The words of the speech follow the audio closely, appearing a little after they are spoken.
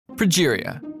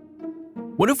Progeria.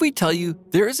 What if we tell you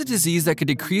there is a disease that could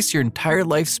decrease your entire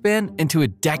lifespan into a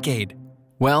decade?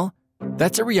 Well,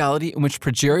 that's a reality in which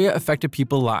progeria affected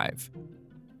people live.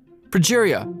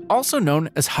 Progeria, also known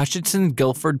as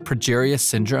Hutchinson-Gilford progeria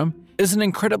syndrome, is an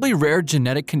incredibly rare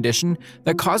genetic condition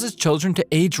that causes children to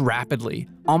age rapidly,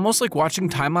 almost like watching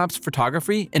time-lapse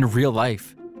photography in real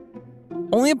life.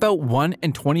 Only about 1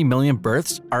 in 20 million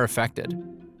births are affected.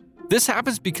 This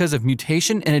happens because of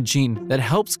mutation in a gene that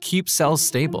helps keep cells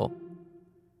stable.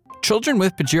 Children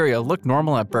with progeria look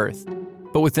normal at birth,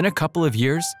 but within a couple of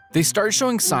years, they start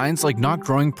showing signs like not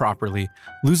growing properly,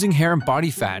 losing hair and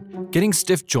body fat, getting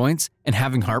stiff joints, and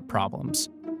having heart problems.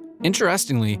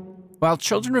 Interestingly, while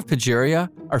children with progeria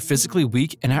are physically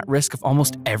weak and at risk of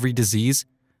almost every disease,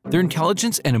 their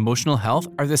intelligence and emotional health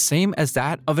are the same as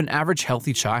that of an average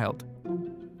healthy child.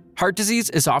 Heart disease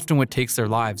is often what takes their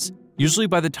lives, usually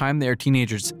by the time they are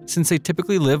teenagers, since they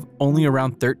typically live only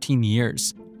around 13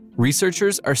 years.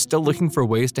 Researchers are still looking for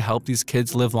ways to help these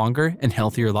kids live longer and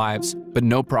healthier lives, but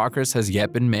no progress has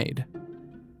yet been made.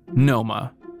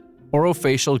 NOMA,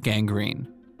 orofacial gangrene.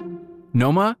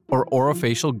 NOMA, or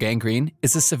orofacial gangrene,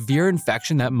 is a severe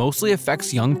infection that mostly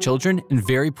affects young children in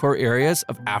very poor areas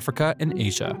of Africa and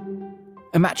Asia.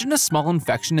 Imagine a small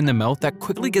infection in the mouth that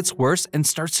quickly gets worse and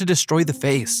starts to destroy the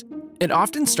face. It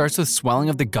often starts with swelling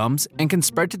of the gums and can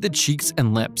spread to the cheeks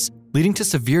and lips, leading to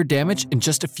severe damage in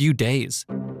just a few days.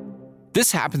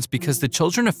 This happens because the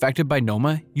children affected by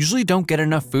NOMA usually don't get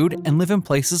enough food and live in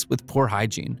places with poor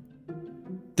hygiene.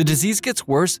 The disease gets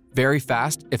worse very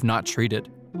fast if not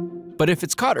treated. But if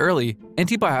it's caught early,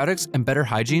 antibiotics and better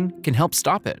hygiene can help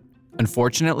stop it.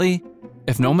 Unfortunately,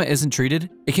 if NOMA isn't treated,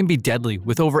 it can be deadly,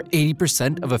 with over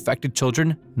 80% of affected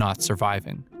children not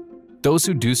surviving. Those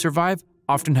who do survive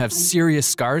often have serious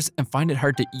scars and find it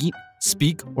hard to eat,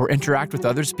 speak, or interact with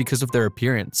others because of their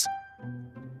appearance.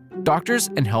 Doctors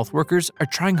and health workers are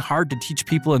trying hard to teach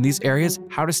people in these areas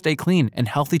how to stay clean and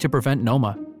healthy to prevent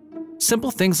NOMA. Simple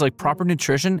things like proper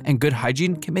nutrition and good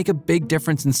hygiene can make a big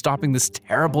difference in stopping this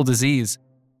terrible disease.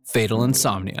 Fatal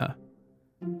insomnia.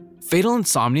 Fatal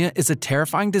insomnia is a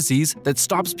terrifying disease that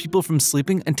stops people from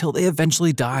sleeping until they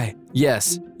eventually die.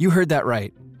 Yes, you heard that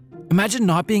right. Imagine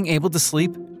not being able to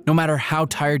sleep no matter how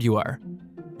tired you are.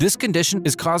 This condition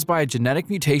is caused by a genetic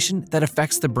mutation that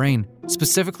affects the brain,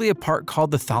 specifically a part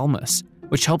called the thalamus,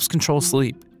 which helps control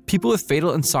sleep. People with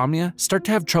fatal insomnia start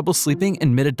to have trouble sleeping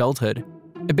in mid-adulthood.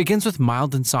 It begins with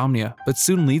mild insomnia, but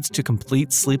soon leads to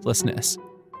complete sleeplessness.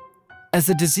 As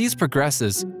the disease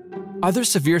progresses, other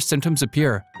severe symptoms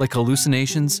appear, like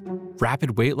hallucinations,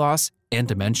 rapid weight loss, and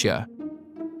dementia.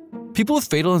 People with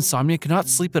fatal insomnia cannot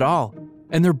sleep at all,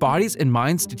 and their bodies and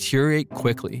minds deteriorate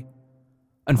quickly.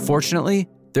 Unfortunately,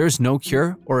 there is no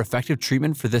cure or effective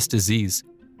treatment for this disease.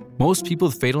 Most people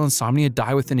with fatal insomnia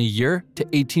die within a year to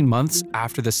 18 months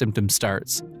after the symptom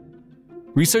starts.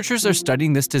 Researchers are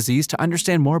studying this disease to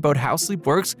understand more about how sleep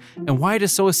works and why it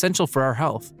is so essential for our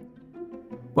health.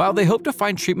 While they hope to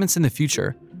find treatments in the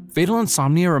future, fatal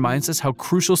insomnia reminds us how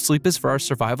crucial sleep is for our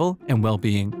survival and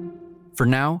well-being. For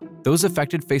now, those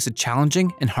affected face a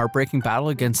challenging and heartbreaking battle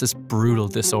against this brutal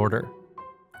disorder.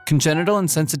 Congenital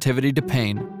insensitivity to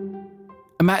pain.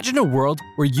 Imagine a world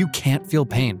where you can't feel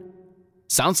pain.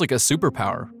 Sounds like a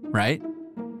superpower, right?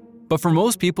 But for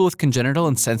most people with congenital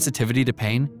insensitivity to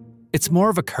pain, it's more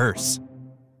of a curse.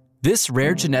 This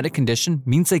rare genetic condition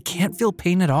means they can't feel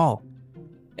pain at all.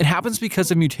 It happens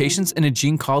because of mutations in a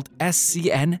gene called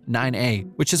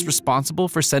SCN9A, which is responsible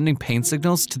for sending pain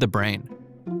signals to the brain.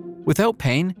 Without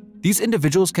pain, these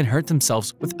individuals can hurt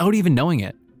themselves without even knowing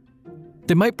it.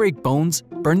 They might break bones,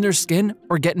 burn their skin,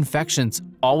 or get infections,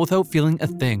 all without feeling a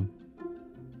thing.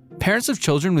 Parents of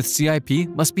children with CIP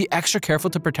must be extra careful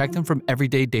to protect them from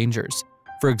everyday dangers.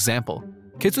 For example,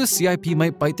 kids with CIP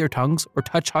might bite their tongues or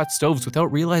touch hot stoves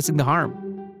without realizing the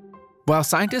harm. While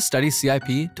scientists study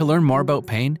CIP to learn more about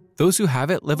pain, those who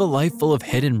have it live a life full of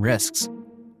hidden risks.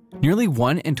 Nearly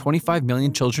 1 in 25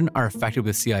 million children are affected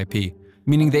with CIP,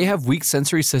 meaning they have weak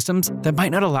sensory systems that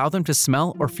might not allow them to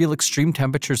smell or feel extreme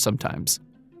temperatures sometimes.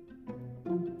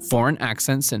 Foreign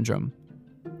accent syndrome.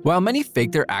 While many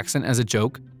fake their accent as a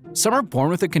joke, some are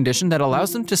born with a condition that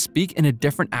allows them to speak in a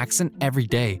different accent every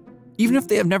day, even if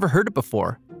they have never heard it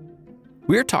before.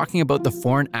 We are talking about the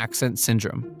foreign accent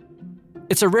syndrome.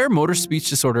 It's a rare motor speech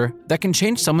disorder that can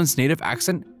change someone's native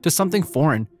accent to something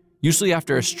foreign, usually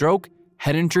after a stroke,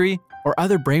 head injury, or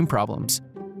other brain problems.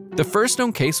 The first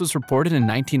known case was reported in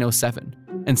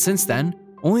 1907, and since then,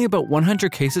 only about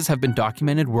 100 cases have been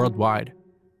documented worldwide.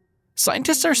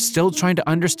 Scientists are still trying to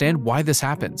understand why this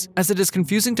happens, as it is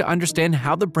confusing to understand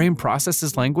how the brain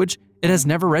processes language it has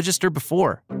never registered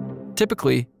before.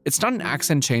 Typically, it's not an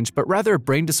accent change, but rather a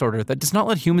brain disorder that does not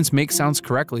let humans make sounds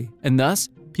correctly, and thus,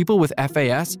 people with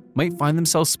FAS might find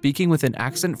themselves speaking with an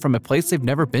accent from a place they've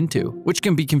never been to, which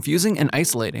can be confusing and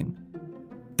isolating.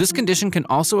 This condition can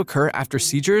also occur after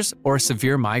seizures or a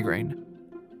severe migraine.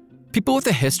 People with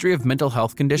a history of mental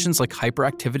health conditions like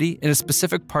hyperactivity in a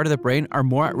specific part of the brain are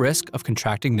more at risk of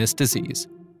contracting this disease.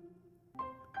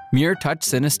 Mere touch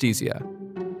synesthesia.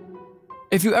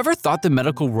 If you ever thought the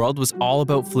medical world was all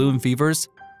about flu and fevers,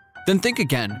 then think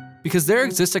again, because there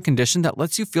exists a condition that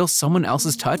lets you feel someone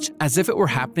else's touch as if it were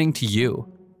happening to you.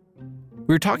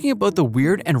 We're talking about the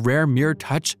weird and rare mere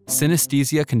touch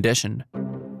synesthesia condition.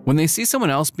 When they see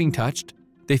someone else being touched,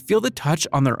 they feel the touch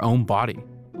on their own body.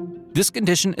 This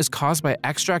condition is caused by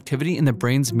extra activity in the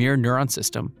brain's mirror neuron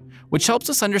system, which helps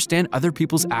us understand other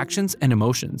people's actions and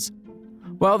emotions.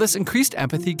 While this increased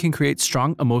empathy can create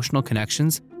strong emotional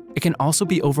connections, it can also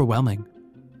be overwhelming.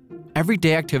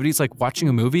 Everyday activities like watching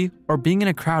a movie or being in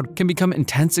a crowd can become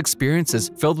intense experiences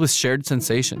filled with shared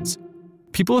sensations.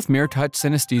 People with mere touch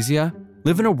synesthesia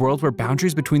live in a world where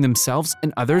boundaries between themselves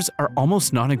and others are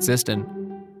almost non-existent.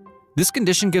 This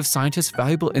condition gives scientists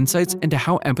valuable insights into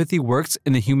how empathy works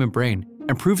in the human brain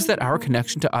and proves that our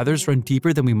connection to others runs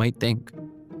deeper than we might think.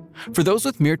 For those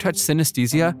with mere touch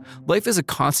synesthesia, life is a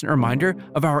constant reminder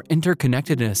of our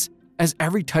interconnectedness, as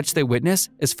every touch they witness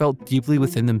is felt deeply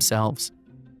within themselves.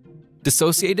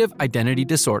 Dissociative identity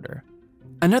disorder.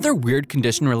 Another weird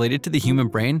condition related to the human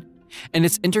brain and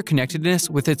its interconnectedness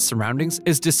with its surroundings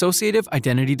is dissociative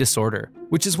identity disorder,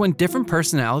 which is when different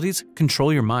personalities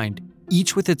control your mind,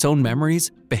 each with its own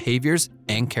memories, behaviors,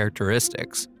 and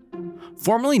characteristics.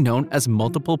 Formerly known as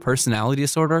multiple personality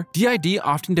disorder, DID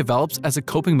often develops as a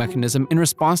coping mechanism in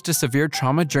response to severe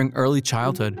trauma during early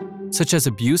childhood, such as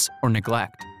abuse or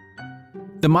neglect.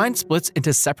 The mind splits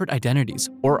into separate identities,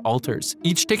 or alters,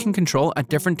 each taking control at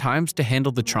different times to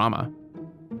handle the trauma.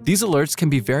 These alerts can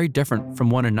be very different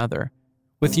from one another,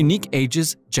 with unique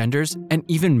ages, genders, and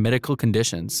even medical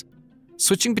conditions.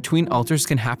 Switching between alters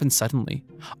can happen suddenly,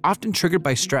 often triggered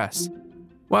by stress.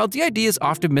 While DID is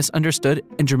often misunderstood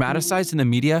and dramatized in the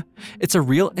media, it's a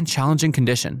real and challenging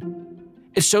condition.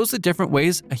 It shows the different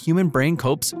ways a human brain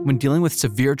copes when dealing with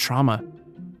severe trauma.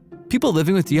 People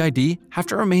living with DID have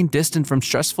to remain distant from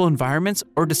stressful environments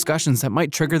or discussions that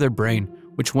might trigger their brain,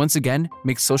 which once again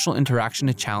makes social interaction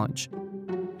a challenge.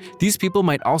 These people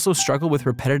might also struggle with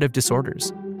repetitive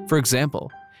disorders. For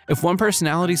example, if one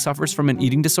personality suffers from an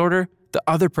eating disorder, the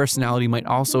other personality might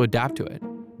also adapt to it,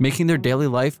 making their daily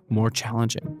life more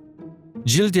challenging.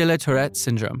 Gilles de la Tourette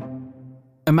syndrome.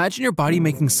 Imagine your body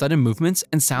making sudden movements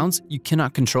and sounds you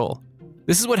cannot control.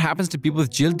 This is what happens to people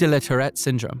with Gilles de la Tourette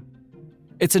syndrome.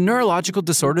 It's a neurological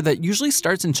disorder that usually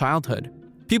starts in childhood.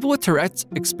 People with Tourette's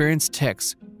experience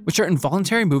tics, which are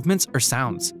involuntary movements or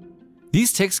sounds.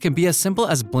 These tics can be as simple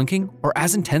as blinking or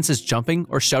as intense as jumping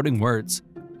or shouting words.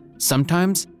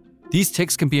 Sometimes, these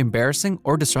tics can be embarrassing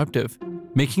or disruptive,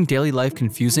 making daily life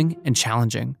confusing and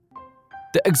challenging.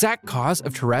 The exact cause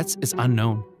of Tourette's is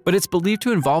unknown, but it's believed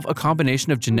to involve a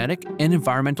combination of genetic and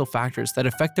environmental factors that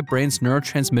affect the brain's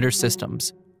neurotransmitter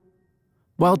systems.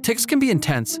 While tics can be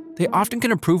intense, they often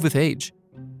can improve with age.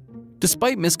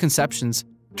 Despite misconceptions,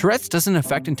 Tourette's doesn't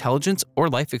affect intelligence or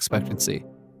life expectancy.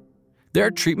 There are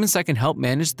treatments that can help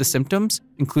manage the symptoms,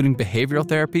 including behavioral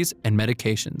therapies and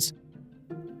medications.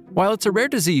 While it's a rare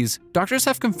disease, doctors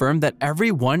have confirmed that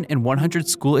every 1 in 100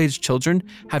 school-aged children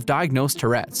have diagnosed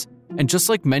Tourette's, and just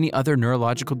like many other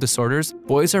neurological disorders,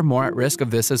 boys are more at risk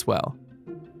of this as well.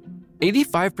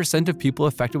 85% of people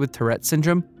affected with Tourette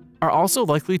syndrome are also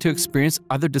likely to experience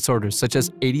other disorders such as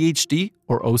ADHD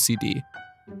or OCD.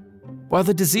 While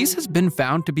the disease has been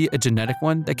found to be a genetic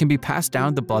one that can be passed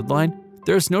down the bloodline,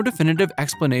 there is no definitive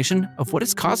explanation of what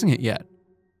is causing it yet.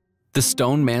 The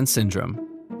Stoneman syndrome.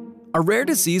 A rare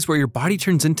disease where your body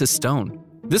turns into stone.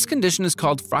 This condition is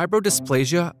called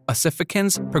fibrodysplasia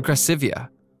ossificans progressiva,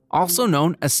 also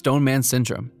known as Stoneman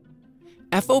syndrome.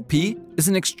 FOP is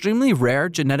an extremely rare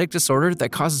genetic disorder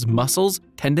that causes muscles,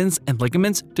 tendons, and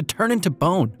ligaments to turn into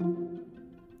bone.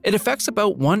 It affects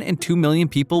about 1 in 2 million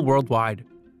people worldwide.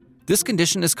 This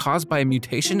condition is caused by a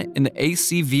mutation in the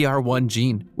ACVR1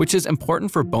 gene, which is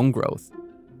important for bone growth.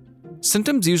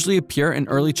 Symptoms usually appear in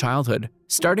early childhood,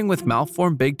 starting with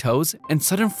malformed big toes and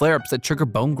sudden flare-ups that trigger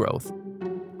bone growth.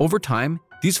 Over time,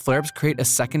 these flare-ups create a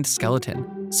second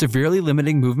skeleton, severely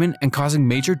limiting movement and causing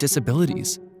major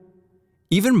disabilities.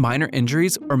 Even minor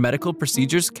injuries or medical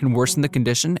procedures can worsen the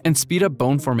condition and speed up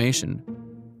bone formation.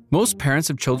 Most parents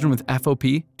of children with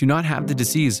FOP do not have the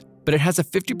disease, but it has a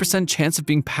 50% chance of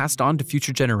being passed on to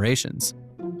future generations.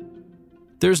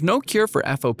 There is no cure for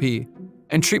FOP,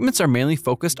 and treatments are mainly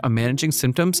focused on managing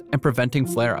symptoms and preventing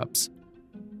flare-ups.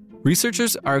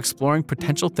 Researchers are exploring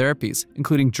potential therapies,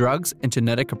 including drugs and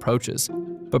genetic approaches,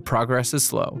 but progress is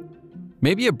slow.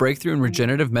 Maybe a breakthrough in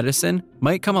regenerative medicine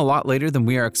might come a lot later than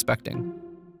we are expecting.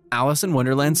 Allison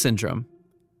Wonderland syndrome.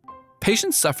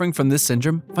 Patients suffering from this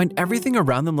syndrome find everything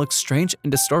around them look strange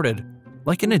and distorted,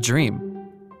 like in a dream.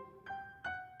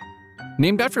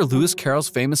 Named after Lewis Carroll's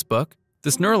famous book,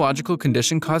 this neurological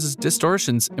condition causes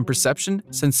distortions in perception,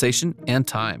 sensation, and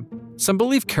time. Some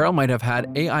believe Carroll might have had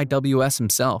AIWS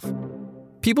himself.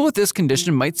 People with this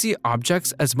condition might see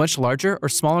objects as much larger or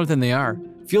smaller than they are,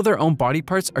 feel their own body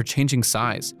parts are changing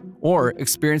size, or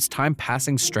experience time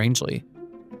passing strangely.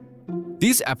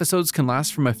 These episodes can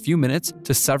last from a few minutes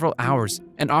to several hours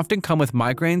and often come with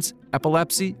migraines,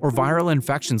 epilepsy, or viral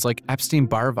infections like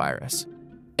Epstein-Barr virus.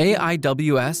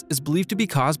 AIWS is believed to be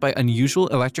caused by unusual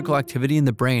electrical activity in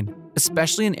the brain,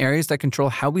 especially in areas that control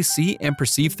how we see and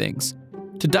perceive things.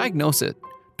 To diagnose it,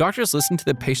 doctors listen to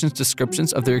the patient's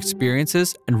descriptions of their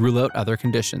experiences and rule out other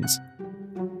conditions.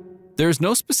 There is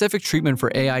no specific treatment for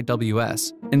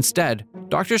AIWS. Instead,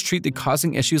 doctors treat the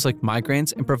causing issues like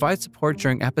migraines and provide support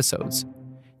during episodes.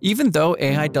 Even though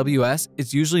AIWS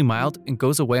is usually mild and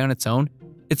goes away on its own,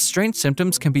 its strange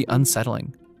symptoms can be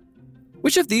unsettling.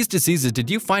 Which of these diseases did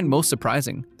you find most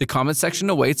surprising? The comment section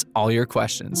awaits all your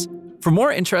questions. For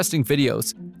more interesting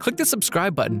videos, click the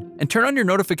subscribe button and turn on your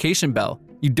notification bell.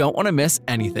 You don't want to miss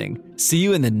anything. See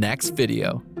you in the next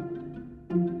video.